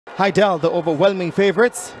Hydel, the overwhelming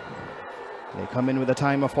favorites. They come in with a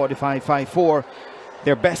time of 45.54.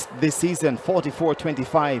 Their best this season,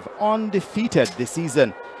 44.25. Undefeated this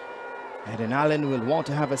season. Eden Allen will want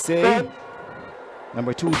to have a say.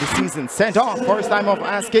 Number 2 this season, sent off. First time of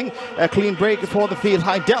asking. A clean break before the field.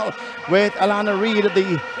 Hydel with Alana Reid,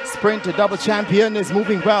 the sprint double champion, is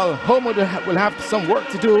moving well. Homo will have some work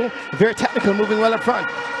to do. Very technical, moving well up front.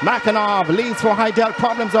 Makanov leads for Hydel.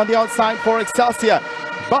 Problems on the outside for Excelsior.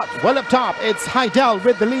 But well up top, it's Hydel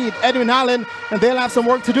with the lead. Edwin Allen, and they'll have some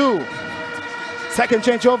work to do. Second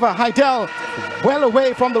changeover, Hydel well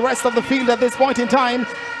away from the rest of the field at this point in time.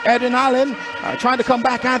 Edwin Allen trying to come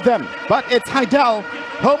back at them, but it's Hydel,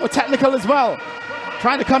 Homo technical as well,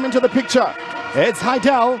 trying to come into the picture. It's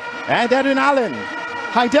Hydel and Edwin Allen.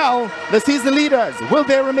 Hydel, the season leaders, will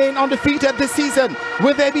they remain undefeated this season?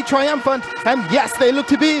 Will they be triumphant? And yes, they look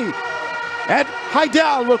to be. Ed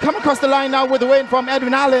Hydel will come across the line now with the win from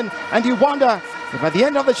Edwin Allen, and you wonder if at the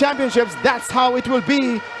end of the championships, that's how it will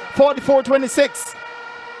be. 44.26,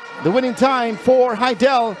 the winning time for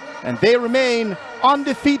Hydel, and they remain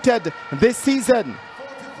undefeated this season.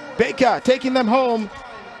 Baker taking them home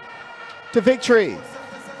to victory.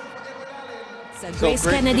 The Grace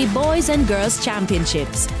Kennedy Boys and Girls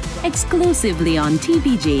Championships, exclusively on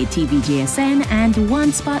TVJ, TVJSN, and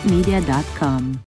OneSpotMedia.com.